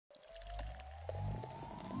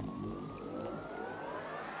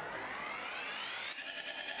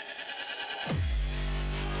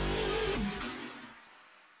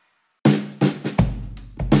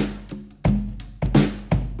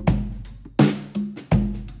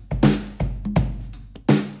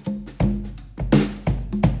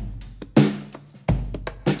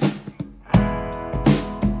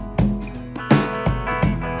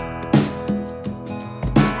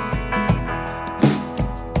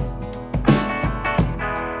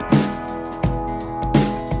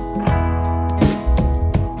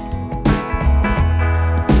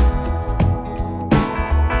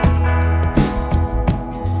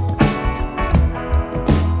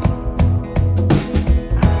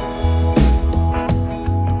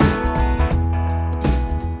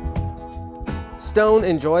Stone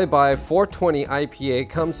Enjoy by 420 IPA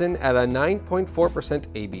comes in at a 9.4%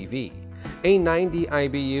 ABV. A 90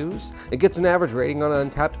 IBUs, it gets an average rating on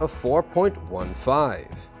Untappd of 4.15.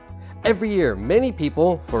 Every year, many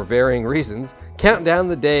people, for varying reasons, count down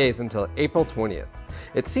the days until April 20th.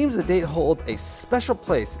 It seems the date holds a special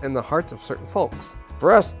place in the hearts of certain folks.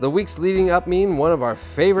 For us, the weeks leading up mean one of our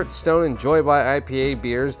favorite Stone Enjoy by IPA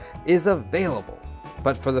beers is available.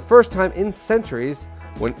 But for the first time in centuries,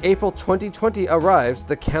 when April 2020 arrives,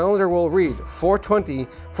 the calendar will read 420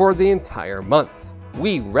 for the entire month.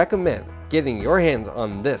 We recommend getting your hands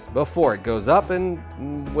on this before it goes up and,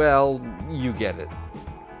 well, you get it.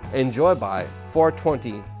 Enjoy by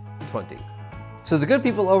 42020. So the good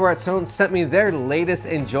people over at Stone sent me their latest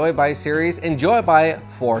Enjoy By series, Enjoy By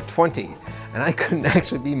 420. And I couldn't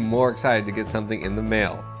actually be more excited to get something in the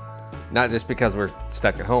mail. Not just because we're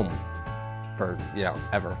stuck at home for,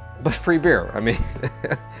 ever, but free beer. I mean,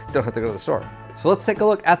 don't have to go to the store. So let's take a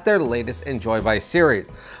look at their latest Enjoy By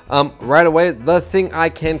series. Right away, the thing I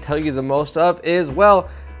can tell you the most of is, well,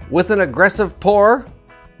 with an aggressive pour,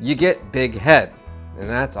 you get big head. And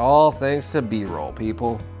that's all thanks to B-roll,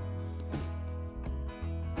 people.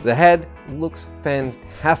 The head looks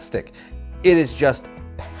fantastic. It is just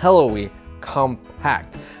pillowy,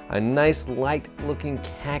 compact. A nice light looking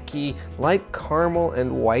khaki, light caramel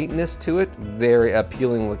and whiteness to it. Very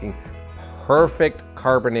appealing looking. Perfect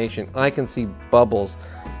carbonation. I can see bubbles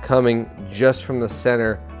coming just from the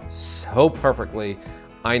center so perfectly.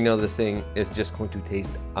 I know this thing is just going to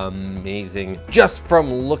taste amazing just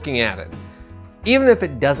from looking at it. Even if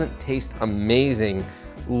it doesn't taste amazing,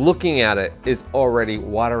 looking at it is already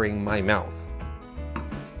watering my mouth.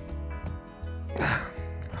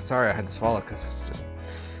 Sorry, I had to swallow because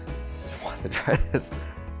I just wanted to try this.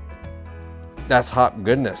 That's hop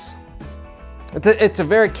goodness. It's a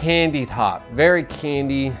very candied hop, very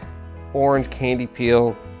candy, orange candy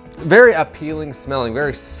peel. Very appealing smelling,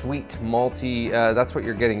 very sweet, malty. That's what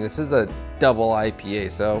you're getting. This is a double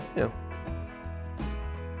IPA, so,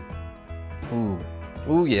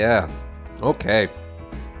 Ooh, yeah. Okay.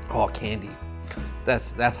 Oh, candy.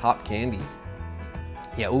 That's hop candy.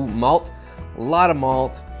 Yeah, ooh, malt. A lot of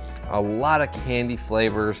malt. A lot of candy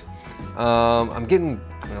flavors. I'm getting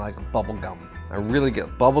like bubble gum. I really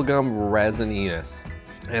get bubblegum resininess.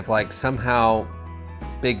 If like somehow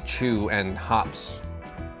Big Chew and hops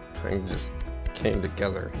kind of just came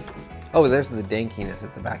together. Oh, there's the dankiness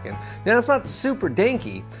at the back end. Now it's not super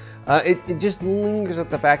danky. It just lingers at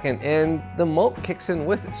the back end and the malt kicks in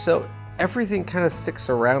with it. So everything kind of sticks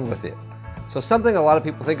around with it. So something a lot of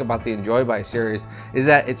people think about the Enjoy By series is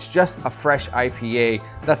that it's just a fresh IPA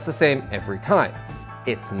that's the same every time.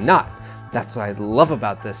 It's not. That's what I love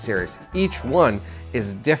about this series. Each one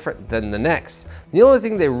is different than the next. The only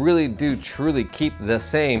thing they really do truly keep the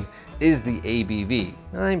same is the ABV.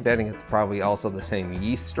 I'm betting it's probably also the same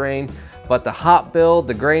yeast strain, but the hop build,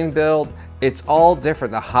 the grain build, it's all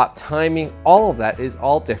different. The hop timing, all of that is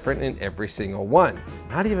all different in every single one.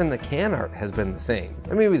 Not even the can art has been the same. I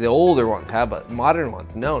mean, maybe the older ones have, but modern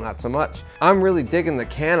ones, no, not so much. I'm really digging the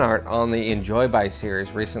can art on the Enjoy By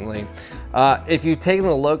series recently. If you've taken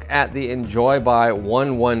a look at the Enjoy By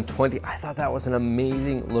 1120, I thought that was an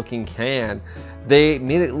amazing looking can. They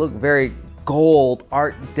made it look very gold,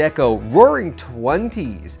 art deco. Roaring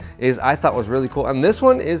 20s is, I thought, was really cool, and this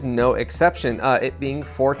one is no exception. It being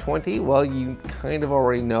 420, well, you kind of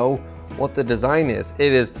already know what the design is.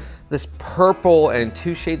 It is this purple and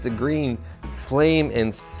 2 shades of green flame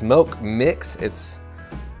and smoke mix. It's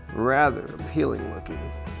rather appealing looking,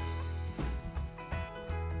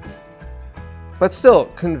 but still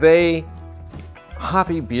convey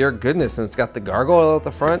hoppy beer goodness, and it's got the gargoyle at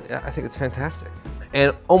the front. I think it's fantastic.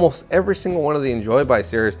 And almost every single one of the Enjoy By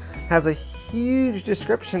series has a huge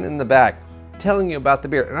description in the back telling you about the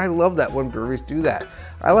beer. And I love that when breweries do that.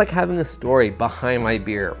 I like having a story behind my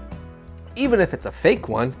beer. Even if it's a fake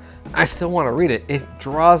one, I still want to read it. It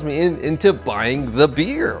draws me into buying the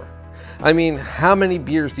beer. I mean, how many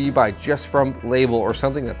beers do you buy just from label or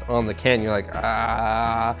something that's on the can? You're like,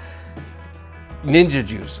 Ninja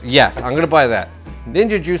Juice. Yes, I'm going to buy that.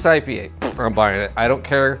 Ninja Juice IPA. I'm buying it. I don't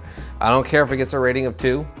care. I don't care if it gets a rating of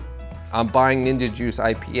 2. I'm buying Ninja Juice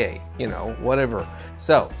IPA, whatever.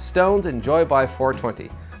 So, Stone's Enjoy By 420.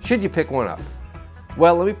 Should you pick one up?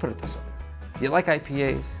 Well, let me put it this way. Do you like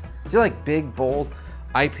IPAs? Do you like big, bold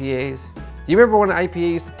IPAs? Do you remember when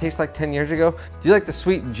IPA used to taste like 10 years ago? Do you like the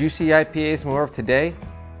sweet, juicy IPAs more of today?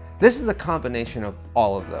 This is a combination of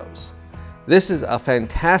all of those. This is a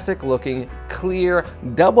fantastic looking, clear,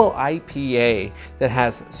 double IPA that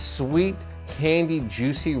has sweet, candy,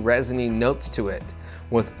 juicy, resiny notes to it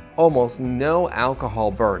with almost no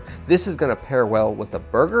alcohol burn. This is gonna pair well with a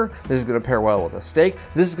burger. This is gonna pair well with a steak.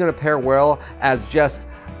 This is gonna pair well as just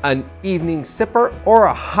an evening sipper or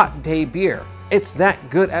a hot day beer. It's that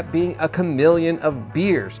good at being a chameleon of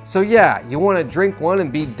beers. So yeah, you wanna drink one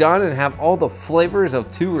and be done and have all the flavors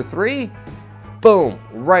of 2 or 3? Boom,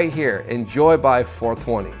 right here, Enjoy by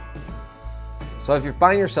 420. So if you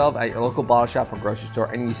find yourself at your local bottle shop or grocery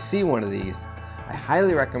store and you see one of these, I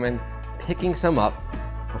highly recommend picking some up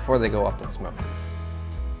before they go up in smoke.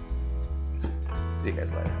 See you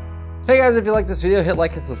guys later. Hey guys, if you like this video, hit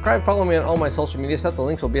like and subscribe. Follow me on all my social media stuff. The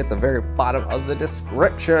links will be at the very bottom of the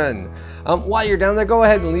description. While you're down there, go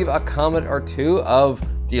ahead and leave a comment or two of,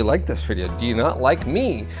 do you like this video? Do you not like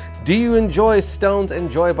me? Do you enjoy Stone's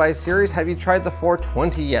Enjoy By series? Have you tried the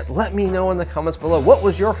 420 yet? Let me know in the comments below. What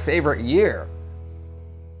was your favorite year?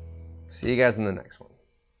 See you guys in the next one.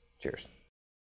 Cheers.